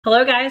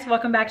Hello guys,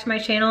 welcome back to my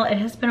channel. It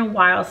has been a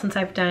while since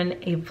I've done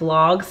a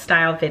vlog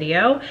style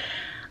video.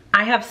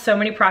 I have so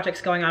many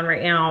projects going on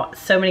right now,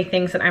 so many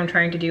things that I'm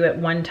trying to do at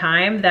one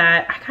time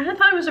that I kind of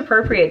thought it was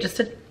appropriate just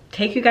to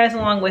take you guys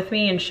along with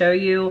me and show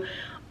you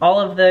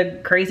all of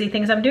the crazy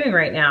things I'm doing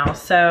right now.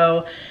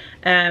 So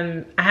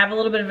I have a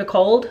little bit of a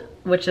cold,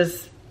 which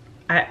is,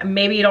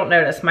 maybe you don't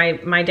notice.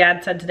 My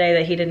dad said today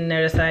that he didn't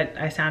notice that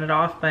I sounded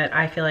off, but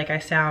I feel like I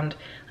sound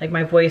like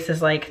my voice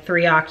is like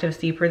 3 octaves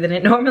deeper than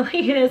it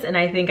normally is, and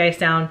I think I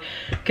sound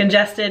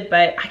congested,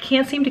 but I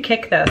can't seem to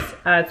kick this.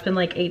 It's been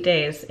like 8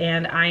 days,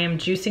 and I am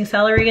juicing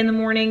celery in the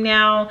morning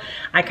now.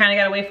 I kind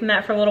of got away from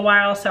that for a little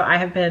while, so I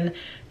have been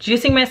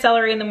juicing my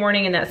celery in the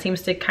morning, and that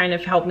seems to kind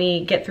of help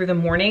me get through the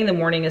morning. The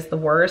morning is the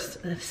worst.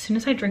 As soon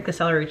as I drink the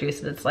celery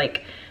juice, it's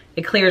like,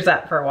 it clears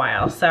up for a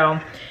while. So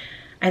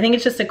I think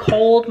it's just a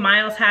cold.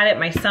 Miles had it,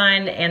 my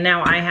son, and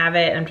now I have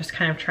it. I'm just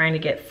kind of trying to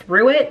get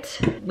through it.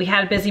 We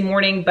had a busy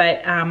morning,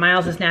 but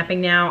Miles is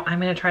napping now.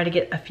 I'm gonna try to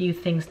get a few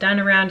things done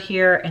around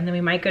here, and then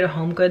we might go to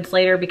Home Goods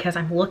later because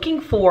I'm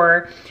looking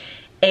for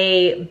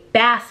a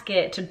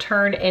basket to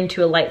turn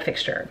into a light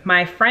fixture.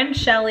 My friend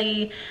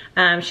Shelly,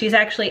 she's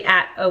actually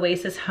at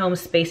Oasis Home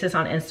Spaces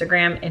on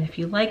Instagram, and if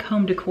you like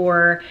home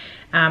decor,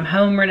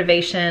 home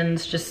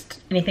renovations,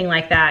 just anything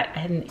like that,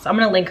 and so I'm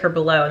gonna link her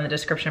below in the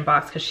description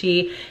box because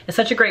she is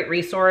such a great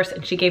resource,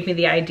 and she gave me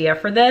the idea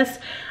for this.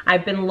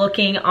 I've been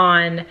looking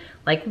on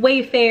like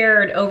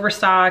Wayfair and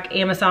Overstock,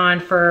 Amazon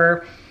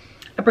for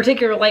a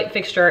particular light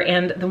fixture,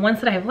 and the ones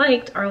that I've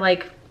liked are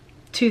like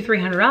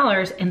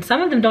 $200–300, and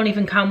some of them don't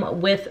even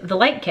come with the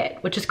light kit,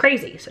 which is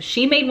crazy. So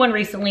she made one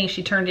recently.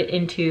 She turned it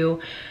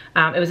into,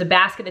 it was a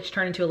basket that she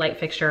turned into a light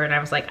fixture, and I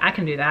was like, I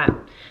can do that.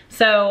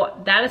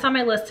 So that is on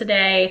my list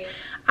today.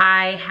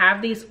 I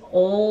have these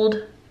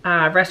old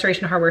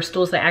Restoration Hardware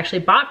stools that I actually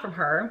bought from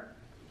her.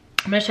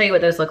 I'm gonna show you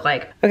what those look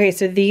like. Okay,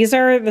 so these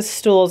are the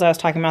stools I was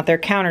talking about. They're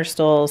counter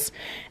stools,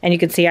 and you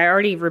can see I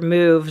already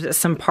removed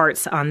some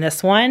parts on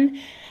this one,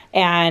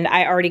 and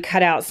I already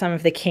cut out some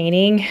of the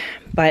caning,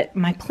 but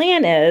my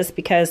plan is,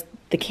 because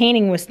the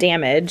caning was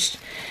damaged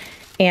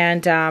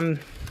and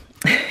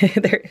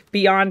they're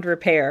beyond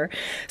repair,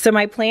 so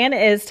my plan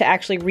is to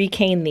actually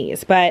recane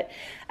these. But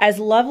as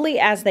lovely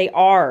as they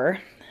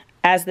are,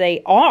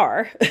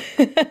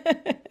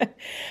 I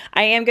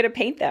am gonna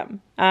paint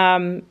them.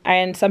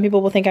 And some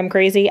people will think I'm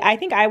crazy. I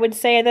think I would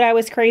say that I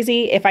was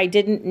crazy if I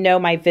didn't know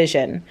my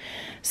vision.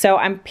 So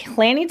I'm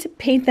planning to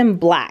paint them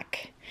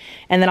black.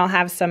 And then I'll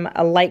have some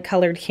light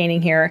colored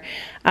caning here.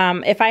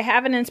 If I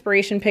have an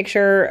inspiration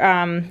picture,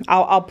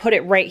 I'll put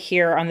it right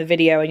here on the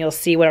video and you'll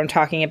see what I'm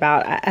talking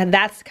about. And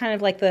that's kind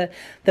of like the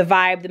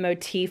vibe, the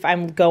motif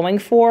I'm going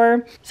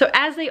for. So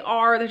as they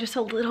are, they're just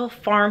a little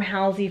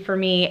farmhousey for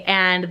me,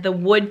 and the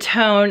wood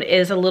tone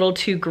is a little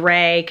too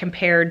gray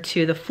compared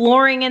to the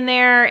flooring in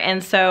there.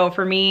 And so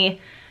for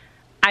me,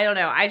 I don't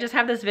know, I just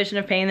have this vision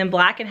of painting them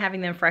black and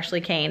having them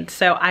freshly caned.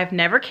 So I've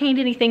never caned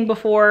anything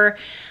before.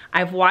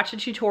 I've watched a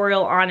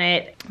tutorial on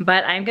it,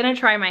 but I'm gonna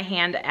try my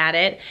hand at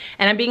it.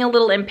 And I'm being a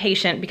little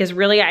impatient because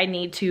really I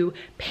need to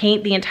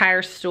paint the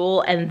entire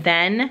stool and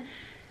then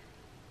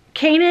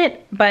cane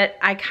it, but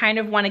I kind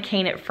of wanna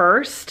cane it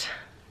first.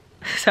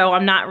 So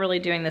I'm not really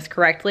doing this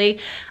correctly.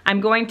 I'm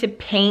going to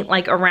paint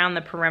like around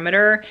the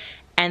perimeter,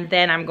 and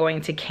then I'm going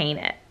to cane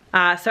it.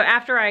 So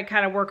after I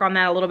kind of work on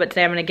that a little bit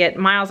today, I'm gonna get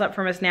Miles up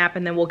from his nap,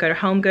 and then we'll go to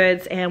Home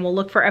Goods and we'll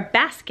look for a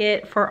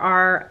basket for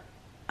our,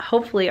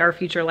 hopefully our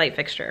future light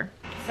fixture.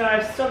 So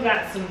I've still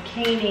got some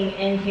caning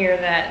in here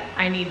that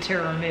I need to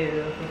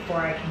remove before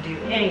I can do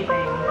anything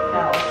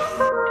else.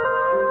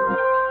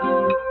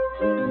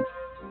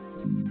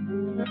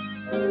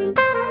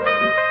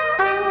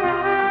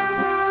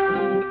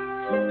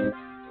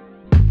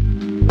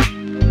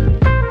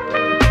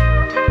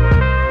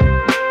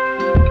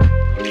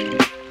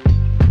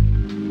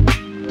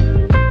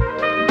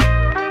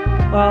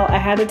 Well, I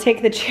had to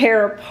take the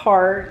chair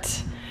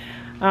apart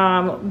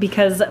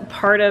because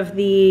part of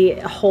the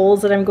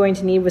holes that I'm going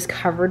to need was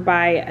covered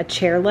by a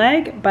chair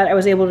leg, but I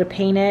was able to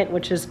paint it,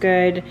 which is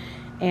good.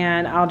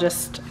 And I'll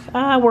just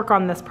work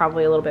on this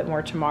probably a little bit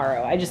more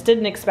tomorrow. I just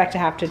didn't expect to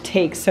have to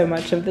take so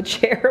much of the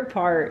chair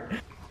apart.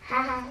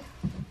 Ha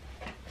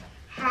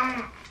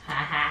ha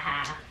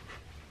ha.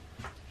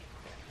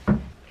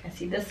 Can I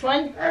see this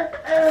one?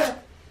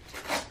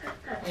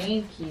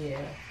 Thank you.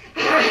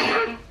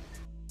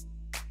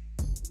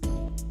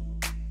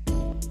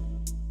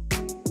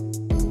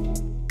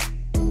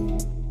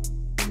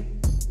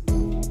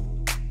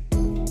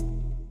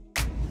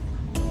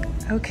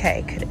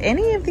 Okay, could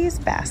any of these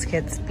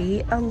baskets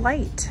be a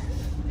light?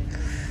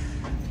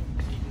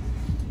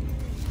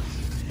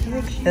 I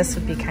think this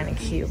would be kind of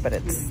cute, but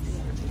it's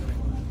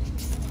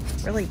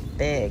really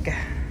big.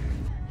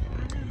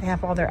 They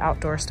have all their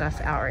outdoor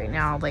stuff out right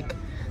now. Like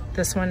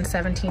this one,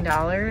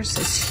 $17.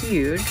 It's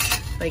huge.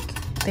 Like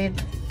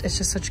it's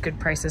just such good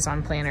prices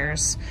on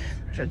planners.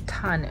 There's a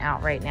ton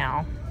out right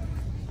now.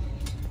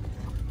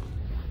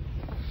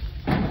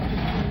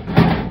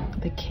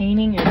 The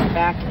caning is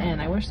back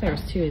in. I wish there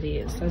was 2 of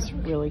these. That's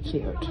really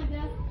cute.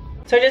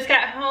 So I just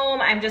got home.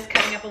 I'm just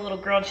cutting up a little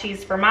grilled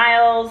cheese for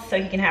Miles so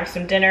he can have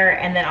some dinner,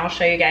 and then I'll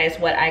show you guys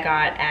what I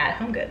got at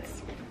HomeGoods.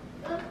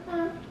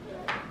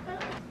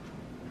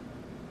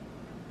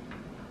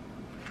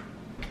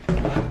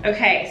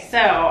 Okay, so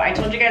I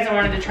told you guys I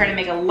wanted to try to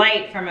make a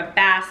light from a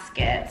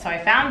basket. So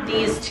I found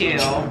these two.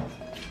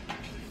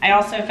 I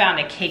also found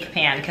a cake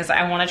pan because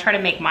I want to try to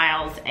make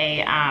Miles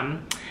a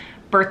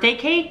birthday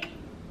cake.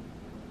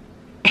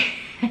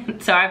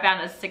 So I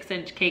found a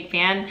 6-inch cake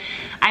pan.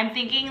 I'm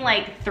thinking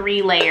like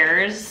 3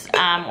 layers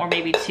or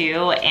maybe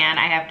 2, and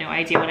I have no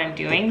idea what I'm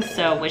doing,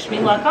 so wish me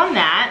luck on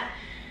that.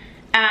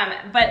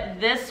 But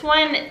this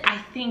one I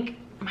think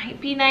might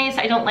be nice.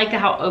 I don't like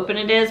how open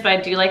it is, but I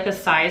do like the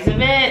size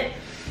of it.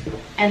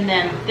 And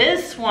then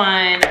this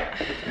one,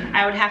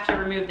 I would have to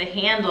remove the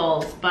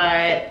handles,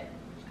 but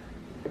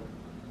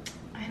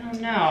I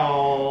don't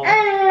know.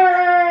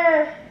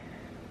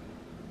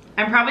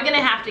 I'm probably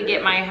gonna have to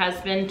get my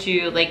husband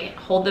to like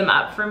hold them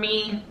up for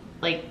me,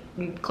 like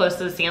close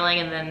to the ceiling,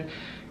 and then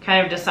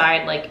kind of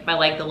decide like if I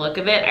like the look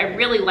of it. I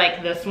really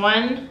like this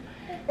one,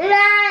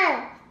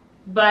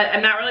 but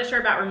I'm not really sure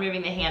about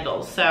removing the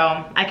handles, so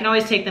I can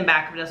always take them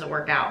back if it doesn't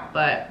work out.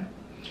 But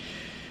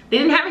they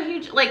didn't have a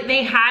huge, like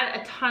they had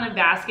a ton of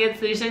baskets.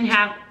 They just didn't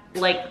have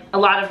like a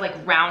lot of like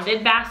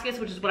rounded baskets,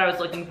 which is what I was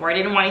looking for. I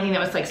didn't want anything that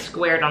was like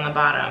squared on the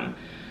bottom.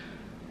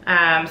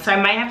 So I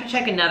might have to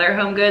check another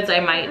HomeGoods. I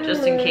might,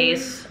 just in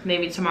case,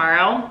 maybe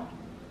tomorrow,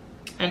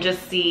 and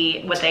just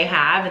see what they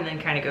have and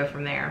then kind of go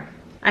from there.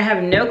 I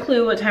have no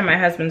clue what time my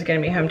husband's gonna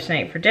be home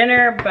tonight for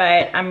dinner,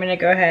 but I'm gonna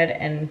go ahead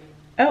and,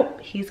 oh,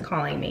 he's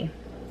calling me.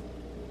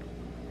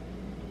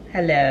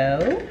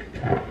 Hello?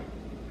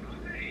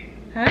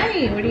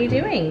 Hi, what are you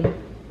doing?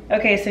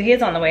 Okay, so he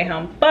is on the way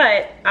home,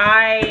 but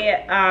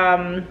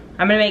I'm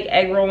gonna make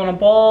egg roll in a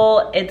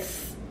bowl.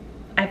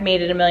 I've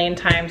made it a million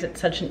times. It's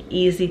such an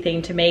easy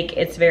thing to make.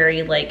 It's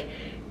very like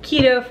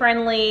keto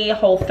friendly,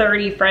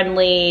 Whole30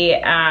 friendly.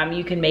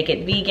 You can make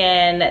it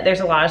vegan. There's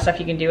a lot of stuff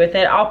you can do with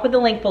it. I'll put the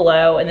link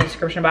below in the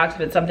description box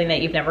if it's something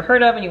that you've never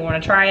heard of and you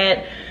want to try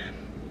it.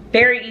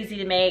 Very easy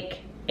to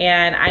make,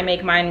 and I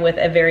make mine with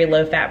a very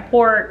low fat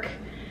pork.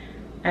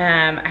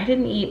 I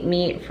didn't eat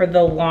meat for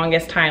the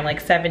longest time,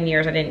 like 7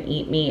 years I didn't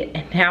eat meat,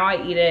 and now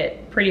I eat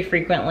it pretty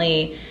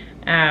frequently.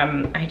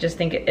 I just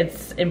think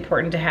it's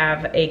important to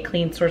have a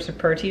clean source of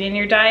protein in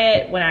your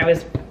diet. When I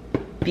was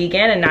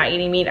vegan and not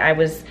eating meat, I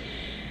was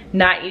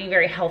not eating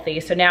very healthy.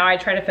 So now I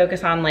try to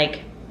focus on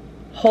like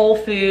whole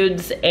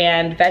foods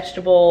and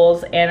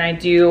vegetables, and I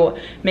do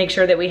make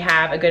sure that we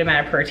have a good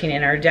amount of protein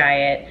in our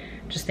diet.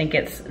 Just think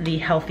it's the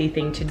healthy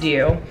thing to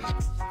do.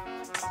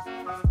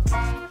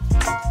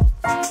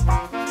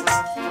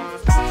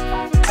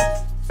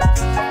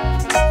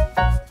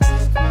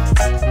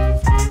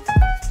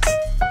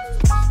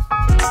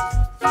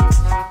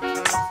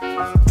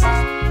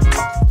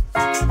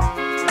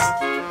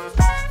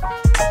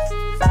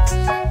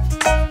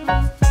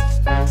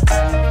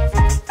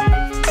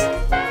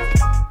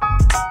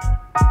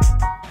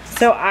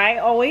 So I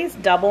always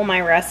double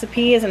my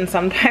recipes and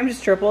sometimes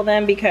triple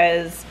them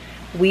because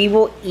we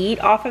will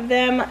eat off of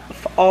them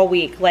all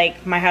week.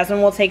 Like my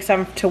husband will take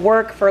some to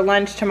work for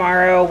lunch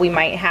tomorrow. We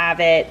might have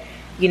it,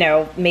 you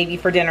know, maybe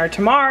for dinner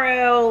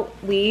tomorrow.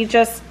 We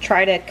just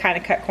try to kind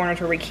of cut corners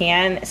where we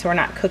can, so we're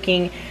not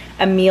cooking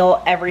a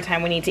meal every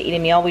time we need to eat a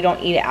meal. We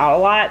don't eat it out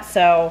a lot.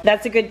 So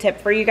that's a good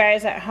tip for you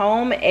guys at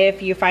home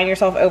if you find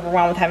yourself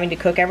overwhelmed with having to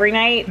cook every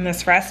night. And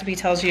this recipe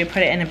tells you to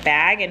put it in a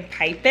bag and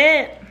pipe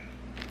it.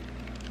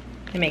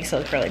 It makes it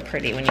look really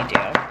pretty when you do.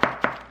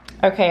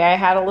 Okay, I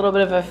had a little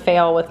bit of a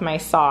fail with my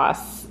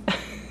sauce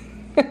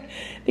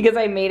because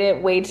I made it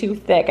way too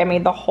thick. I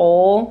made the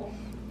hole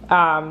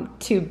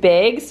too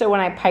big, so when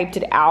I piped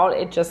it out,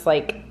 it just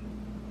like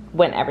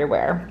went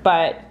everywhere.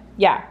 But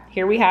yeah,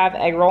 here we have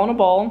egg roll in a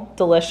bowl,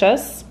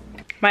 delicious.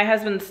 My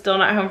husband's still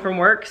not home from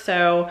work,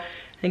 so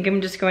I think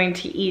I'm just going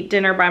to eat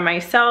dinner by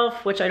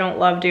myself, which I don't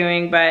love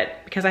doing, but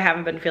because I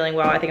haven't been feeling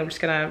well, I think I'm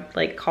just gonna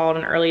like call it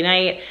an early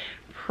night.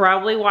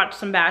 Probably watch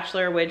some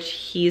Bachelor, which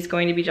he's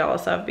going to be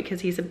jealous of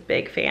because he's a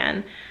big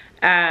fan.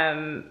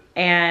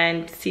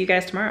 And see you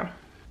guys tomorrow.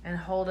 And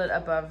hold it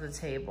above the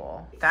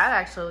table. That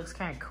actually looks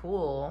kind of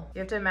cool. You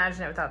have to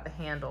imagine it without the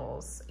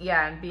handles.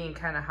 Yeah, and being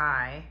kind of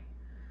high.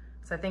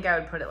 So I think I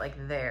would put it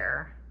like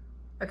there.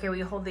 Okay, will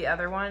you hold the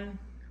other one?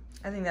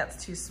 I think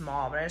that's too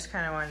small, but I just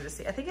kind of wanted to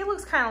see. I think it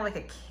looks kind of like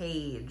a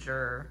cage,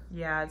 or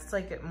yeah, it's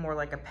like more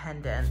like a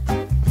pendant.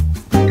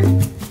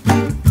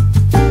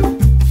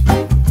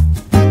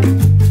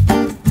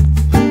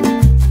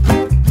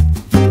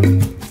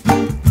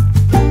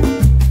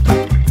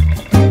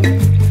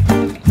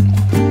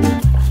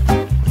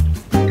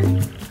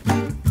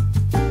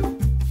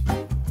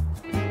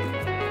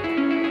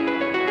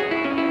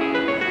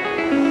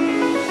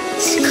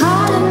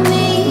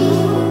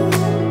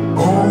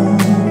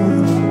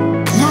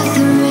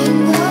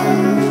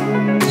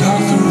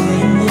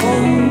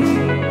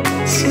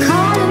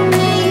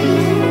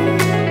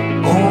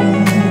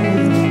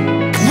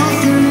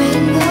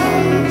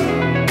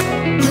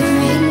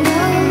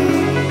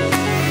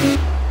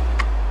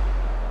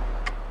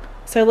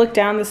 So I looked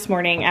down this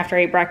morning after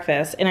I ate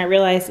breakfast and I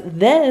realized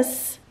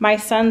this, my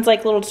son's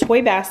like little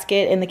toy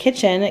basket in the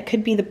kitchen, it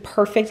could be the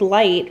perfect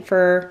light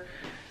for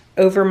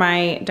over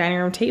my dining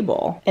room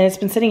table. And it's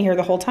been sitting here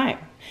the whole time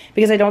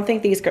because I don't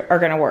think these are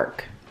gonna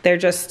work. They're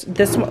just,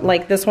 this one,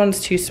 like this one's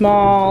too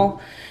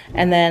small.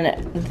 And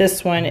then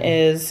this one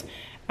is,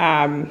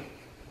 I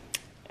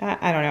don't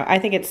know. I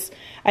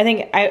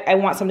think I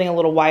want something a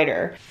little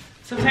wider.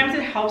 Sometimes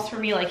it helps for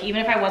me, like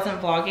even if I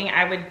wasn't vlogging,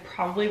 I would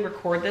probably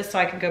record this so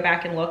I could go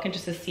back and look and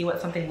just to see what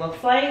something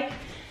looks like.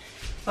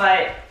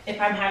 But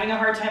if I'm having a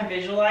hard time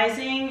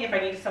visualizing, if I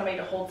need somebody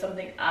to hold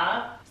something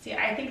up, see,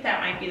 I think that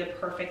might be the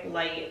perfect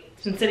light.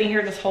 It's been sitting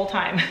here this whole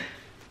time.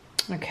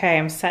 Okay,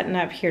 I'm setting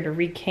up here to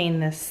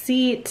recane this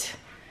seat.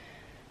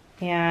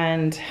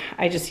 And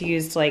I just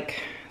used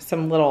like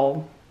some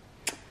little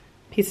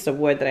pieces of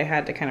wood that I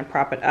had to kind of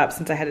prop it up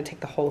since I had to take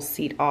the whole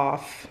seat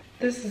off.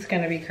 This is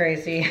gonna be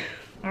crazy.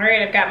 All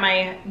right, I've got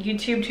my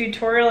YouTube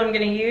tutorial I'm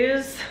gonna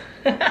use,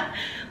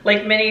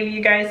 like many of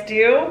you guys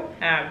do.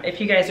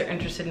 If you guys are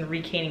interested in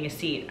recaning a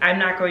seat, I'm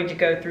not going to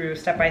go through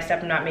step by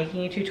step. I'm not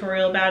making a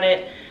tutorial about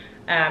it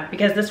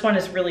because this one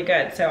is really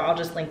good. So I'll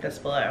just link this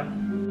below.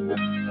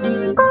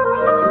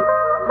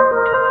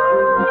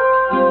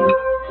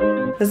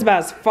 This is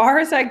about as far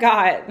as I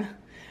got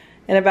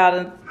in about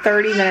a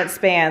 30-minute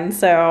span.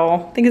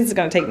 So I think this is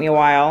gonna take me a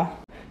while.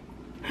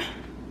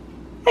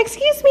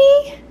 Excuse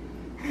me.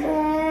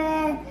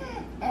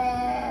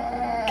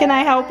 Can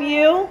I help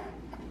you?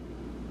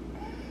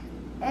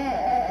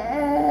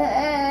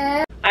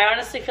 I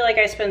honestly feel like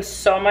I spend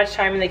so much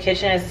time in the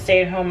kitchen as a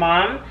stay-at-home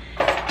mom.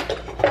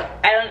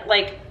 I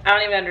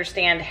don't even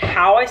understand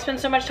how I spend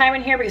so much time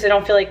in here because I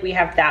don't feel like we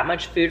have that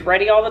much food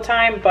ready all the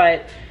time,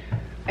 but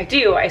I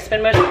do. I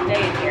spend most of the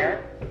day in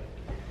here.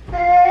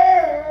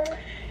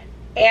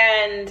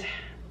 And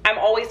I'm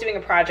always doing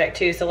a project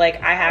too. So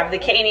like I have the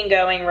caning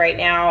going right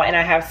now and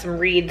I have some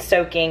reeds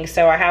soaking.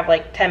 So I have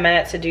like 10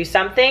 minutes to do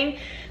something.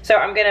 So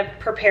I'm gonna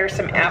prepare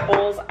some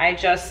apples.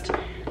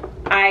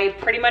 I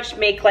pretty much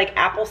make like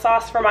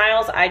applesauce for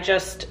Miles. I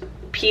just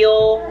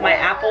peel my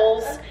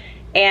apples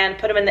and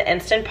put them in the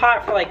Instant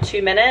Pot for like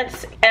 2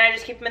 minutes. And I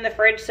just keep them in the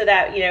fridge so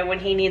that, you know, when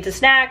he needs a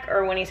snack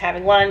or when he's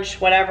having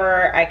lunch,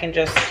 whatever, I can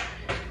just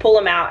pull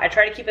them out. I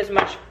try to keep as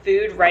much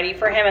food ready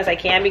for him as I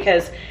can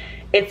because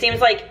it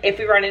seems like if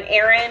we run an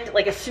errand,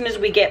 like as soon as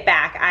we get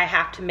back, I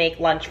have to make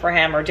lunch for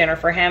him or dinner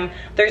for him.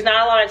 There's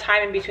not a lot of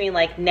time in between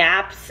like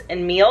naps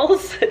and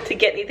meals to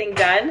get anything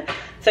done.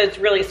 So it's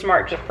really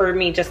smart just for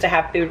me just to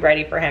have food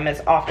ready for him as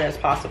often as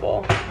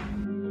possible.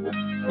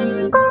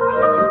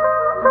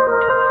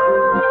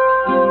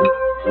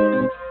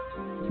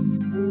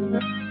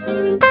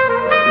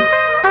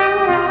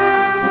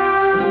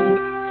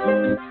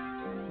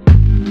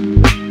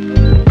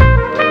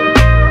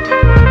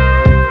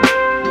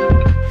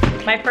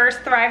 My first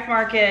Thrive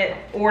Market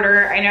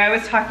order. I know I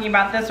was talking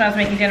about this when I was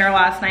making dinner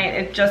last night.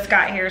 It just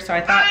got here, so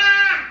I thought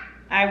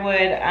I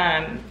would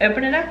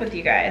open it up with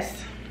you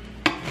guys.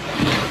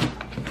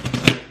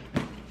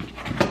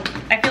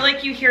 I feel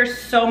like you hear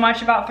so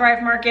much about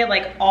Thrive Market.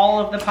 Like all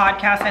of the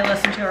podcasts I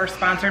listen to are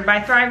sponsored by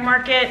Thrive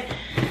Market.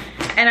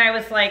 And I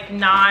was like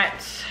not,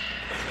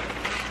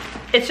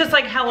 it's just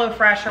like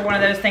HelloFresh or one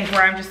of those things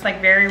where I'm just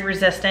like very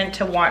resistant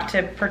to want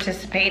to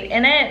participate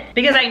in it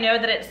because I know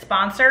that it's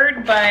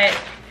sponsored, but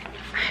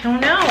I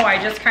don't know,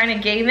 I just kind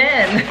of gave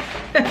in.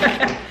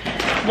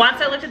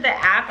 Once I looked at the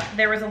app,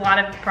 there was a lot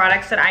of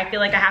products that I feel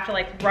like I have to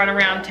like run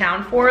around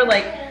town for,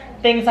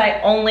 like things I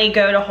only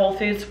go to Whole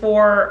Foods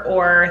for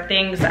or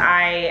things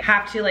I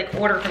have to like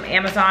order from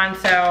Amazon.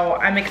 So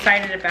I'm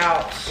excited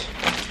about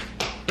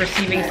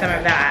receiving some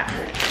of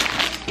that.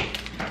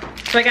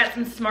 So I got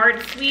some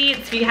Smart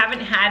Sweets. If you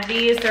haven't had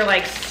these, they're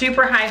like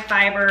super high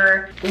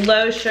fiber,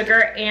 low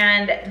sugar,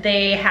 and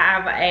they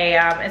have a,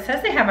 it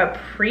says they have a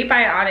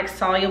prebiotic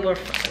soluble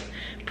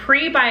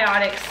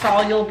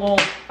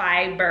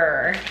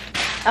fiber.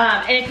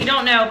 And if you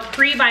don't know,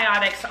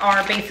 prebiotics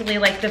are basically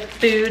like the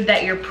food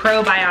that your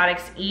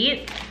probiotics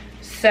eat.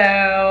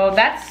 So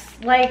that's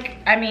like,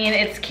 I mean,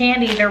 it's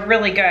candy, they're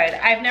really good.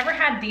 I've never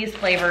had these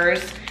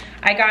flavors.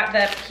 I got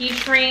the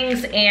peach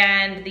rings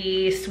and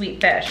the sweet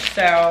fish,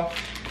 so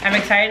I'm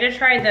excited to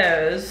try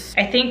those.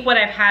 I think what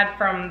I've had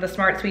from the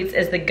Smart Sweets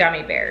is the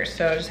gummy bears,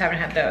 so I just haven't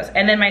had those.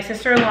 And then my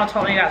sister-in-law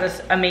told me about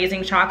this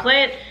amazing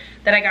chocolate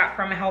that I got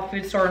from a health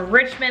food store in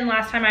Richmond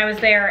last time I was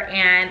there,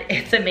 and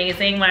it's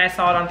amazing. When I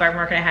saw it on Thrive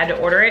Market, I had to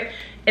order it.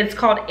 It's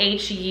called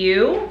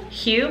Hue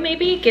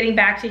maybe, getting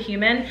back to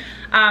human.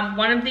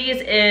 One of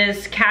these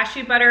is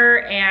cashew butter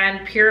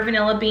and pure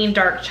vanilla bean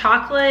dark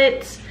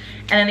chocolate.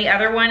 And then the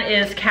other one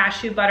is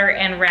cashew butter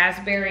and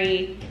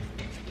raspberry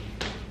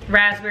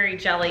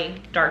jelly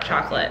dark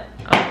chocolate.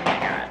 Oh my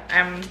God,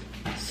 I'm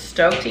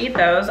stoked to eat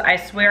those. I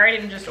swear I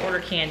didn't just order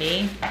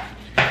candy.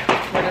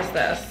 What is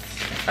this?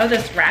 Oh,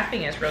 this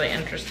wrapping is really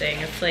interesting.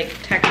 It's like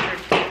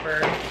textured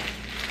paper.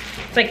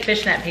 It's like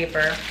fishnet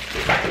paper.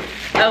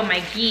 Oh,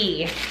 my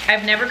ghee.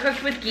 I've never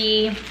cooked with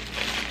ghee,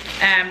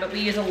 but we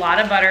use a lot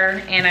of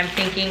butter, and I'm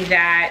thinking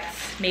that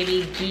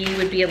maybe ghee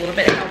would be a little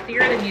bit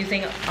healthier than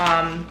using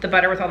the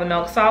butter with all the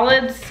milk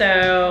solids.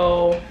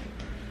 So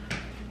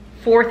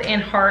Fourth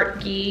and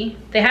Heart ghee.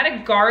 They had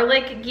a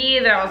garlic ghee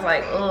that I was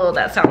like, oh,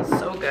 that sounds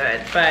so good,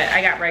 but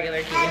I got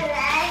regular ghee.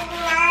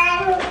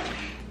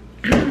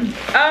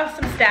 Oh,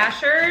 some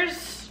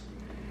Stashers.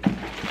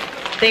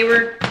 They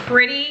were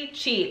pretty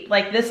cheap.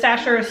 Like this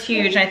Stasher is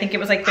huge, and I think it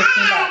was like 15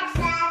 bucks.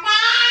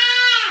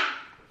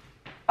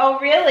 Oh,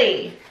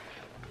 really?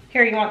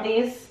 Here, you want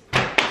these?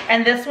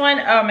 And this one,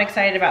 oh, I'm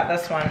excited about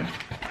this one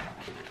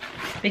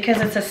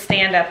because it's a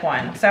stand-up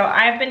one. So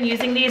I've been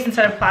using these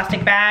instead of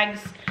plastic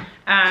bags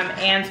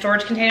and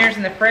storage containers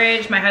in the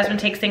fridge. My husband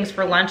takes things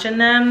for lunch in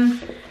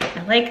them.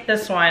 I like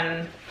this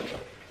one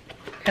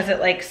because it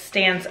like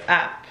stands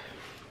up.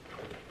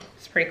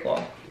 It's pretty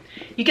cool.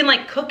 You can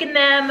like cook in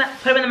them,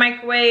 put them in the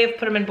microwave,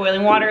 put them in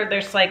boiling water.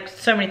 There's like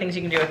so many things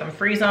you can do with them.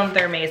 Freeze them,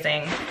 they're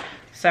amazing.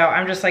 So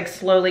I'm just like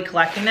slowly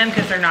collecting them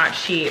because they're not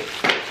cheap.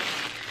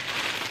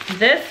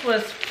 This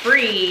was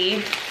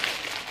free.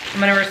 I'm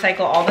gonna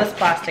recycle all this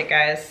plastic,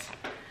 guys.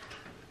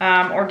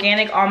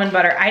 Organic almond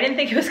butter. I didn't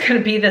think it was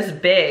gonna be this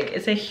big.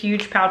 It's a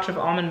huge pouch of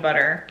almond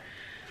butter.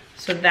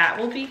 So that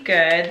will be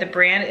good. The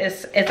brand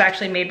it's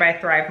actually made by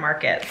Thrive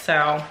Market.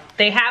 So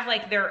they have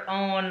like their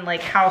own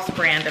like house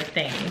brand of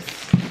things.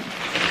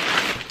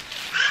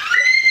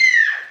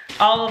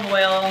 Olive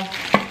oil.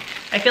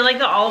 I feel like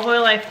the olive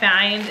oil I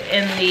find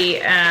in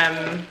the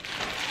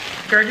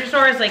grocery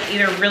store is like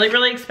either really,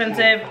 really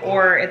expensive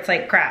or it's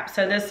like crap.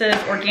 So this is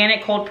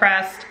organic cold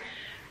pressed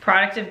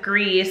product of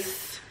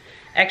Greece.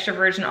 Extra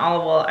virgin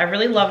olive oil. I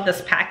really love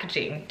this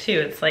packaging too.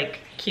 It's like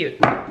cute.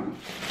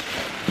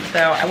 So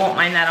I won't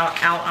mind that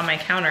out on my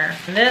counter.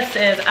 This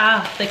is,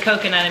 the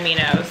coconut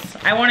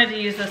aminos. I wanted to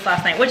use this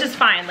last night, which is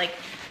fine. Like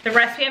the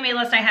recipe I made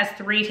last night has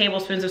 3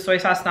 tablespoons of soy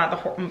sauce, not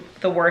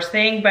the worst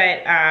thing,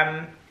 but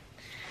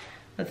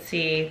let's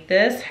see.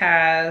 This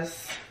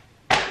has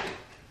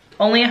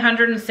only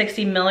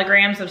 160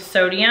 milligrams of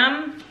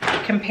sodium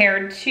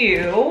compared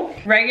to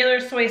regular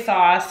soy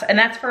sauce. And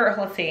that's for,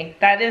 let's see,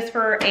 that is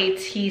for a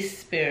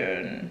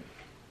teaspoon.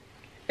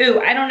 Ooh,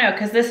 I don't know,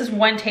 because this is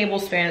 1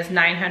 tablespoon is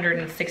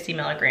 960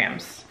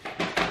 milligrams.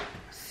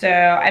 So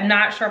I'm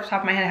not sure off the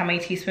top of my head how many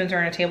teaspoons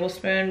are in a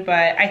tablespoon,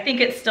 but I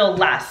think it's still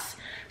less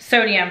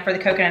sodium for the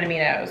coconut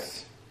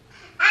aminos.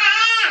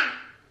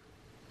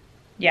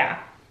 Yeah.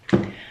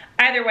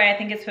 Either way, I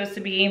think it's supposed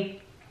to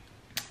be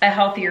a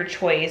healthier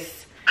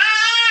choice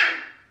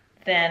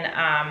than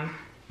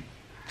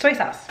soy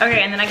sauce.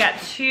 Okay, and then I got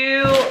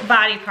 2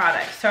 body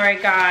products. So I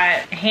got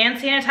hand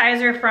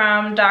sanitizer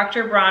from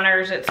Dr.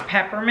 Bronner's. It's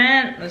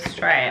peppermint. Let's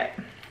try it.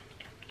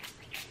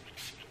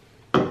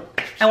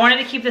 I wanted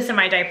to keep this in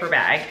my diaper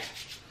bag.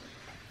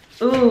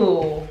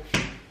 Ooh,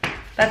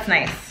 that's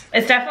nice.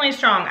 It's definitely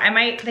strong.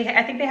 I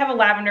think they have a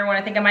lavender one.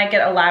 I think I might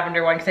get a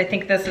lavender one because I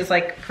think this is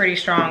like pretty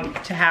strong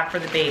to have for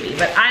the baby,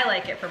 but I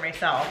like it for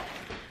myself.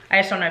 I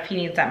just don't know if he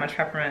needs that much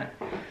peppermint.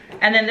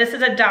 And then this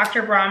is a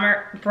Dr.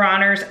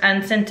 Bronner's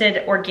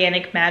Unscented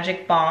Organic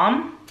Magic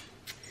Balm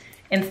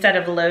instead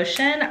of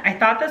lotion. I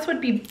thought this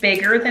would be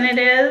bigger than it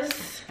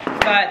is,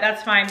 but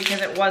that's fine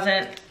because it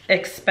wasn't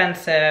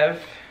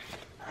expensive.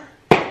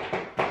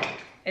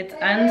 It's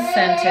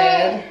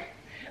unscented.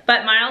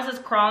 But Miles is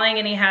crawling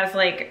and he has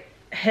like,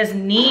 his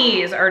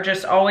knees are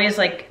just always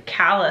like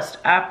calloused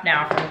up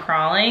now from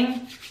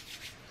crawling.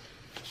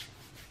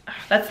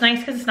 That's nice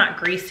because it's not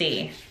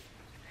greasy.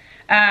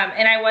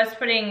 And I was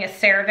putting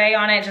CeraVe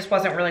on it, it just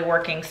wasn't really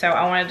working, so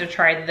I wanted to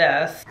try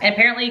this. And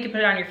apparently you can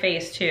put it on your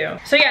face too.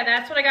 So yeah,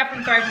 that's what I got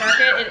from Thrive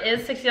Market. It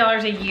is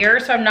 $60 a year,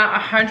 so I'm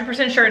not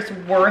 100% sure it's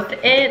worth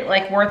it,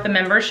 like worth the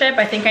membership.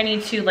 I think I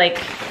need to like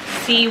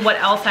see what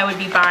else I would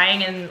be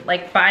buying and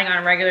like buying on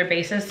a regular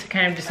basis to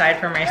kind of decide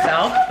for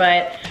myself.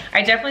 But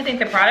I definitely think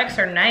the products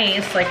are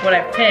nice, like what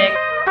I've picked.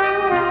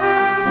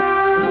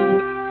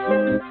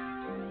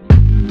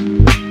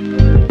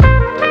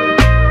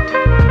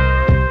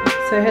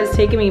 So it has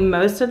taken me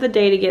most of the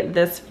day to get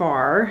this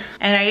far,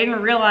 and I didn't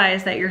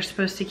realize that you're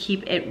supposed to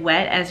keep it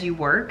wet as you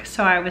work.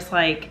 So I was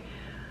like,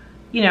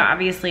 you know,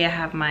 obviously I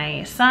have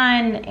my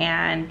son,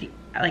 and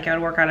like I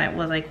would work on it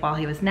was like while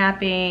he was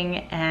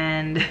napping,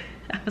 and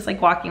I was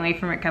like walking away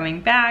from it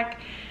coming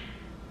back.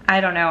 I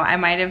don't know, I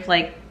might have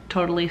like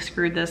totally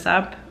screwed this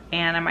up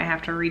and I might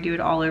have to redo it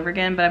all over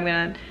again, but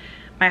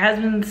my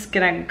husband's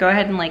gonna go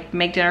ahead and like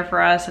make dinner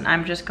for us, and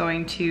I'm just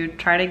going to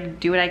try to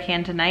do what I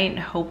can tonight and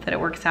hope that it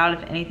works out.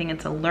 If anything,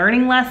 it's a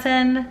learning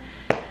lesson.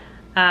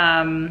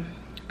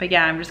 But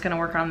yeah, I'm just gonna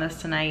work on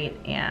this tonight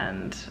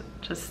and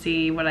just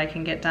see what I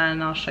can get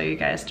done. I'll show you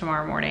guys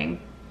tomorrow morning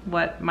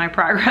what my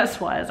progress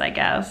was, I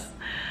guess.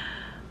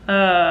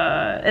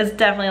 It's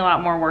definitely a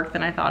lot more work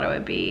than I thought it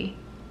would be.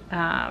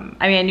 I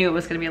mean, I knew it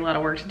was gonna be a lot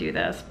of work to do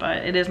this, but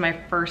it is my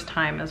first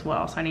time as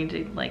well, so I need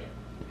to like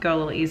go a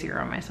little easier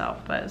on myself,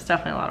 but it's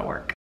definitely a lot of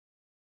work.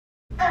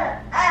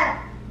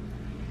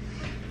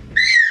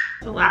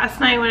 So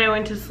last night when I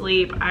went to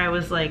sleep, I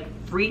was like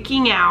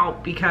freaking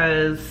out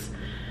because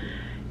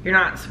you're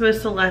not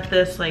supposed to let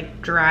this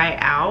like dry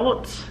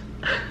out.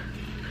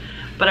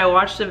 But I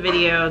watched a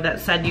video that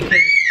said you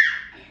could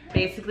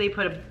basically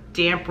put a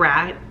damp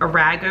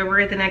rag over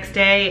it the next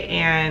day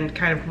and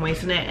kind of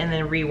moisten it and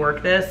then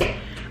rework this.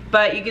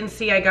 But you can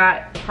see I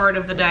got part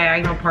of the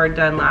diagonal part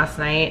done last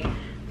night.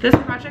 This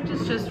project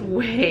is just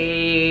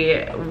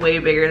way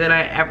bigger than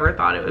I ever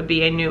thought it would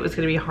be. I knew it was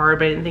gonna be hard,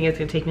 but I didn't think it was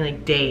gonna take me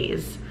like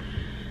days.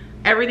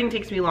 Everything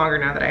takes me longer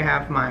now that I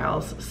have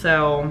Miles.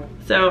 So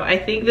I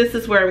think this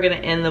is where I'm gonna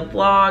end the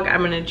vlog.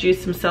 I'm gonna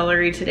juice some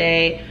celery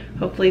today,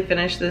 hopefully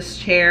finish this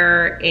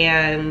chair,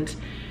 and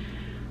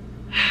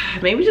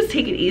maybe just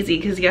take it easy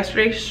because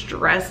yesterday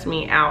stressed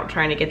me out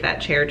trying to get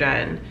that chair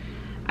done.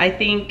 I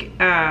think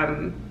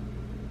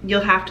you'll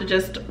have to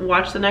just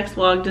watch the next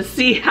vlog to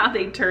see how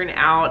they turn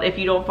out. If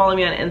you don't follow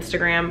me on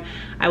Instagram,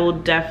 I will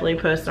definitely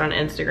post on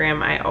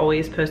Instagram. I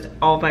always post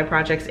all of my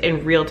projects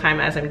in real time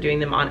as I'm doing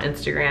them on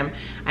Instagram.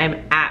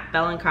 I'm at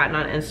Belle & Cotton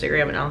on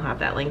Instagram, and I'll have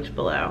that linked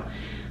below.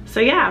 So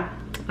yeah,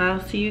 I'll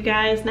see you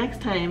guys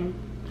next time.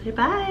 Say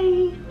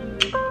bye.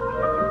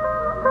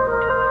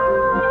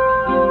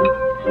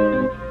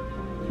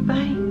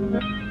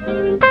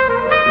 Bye.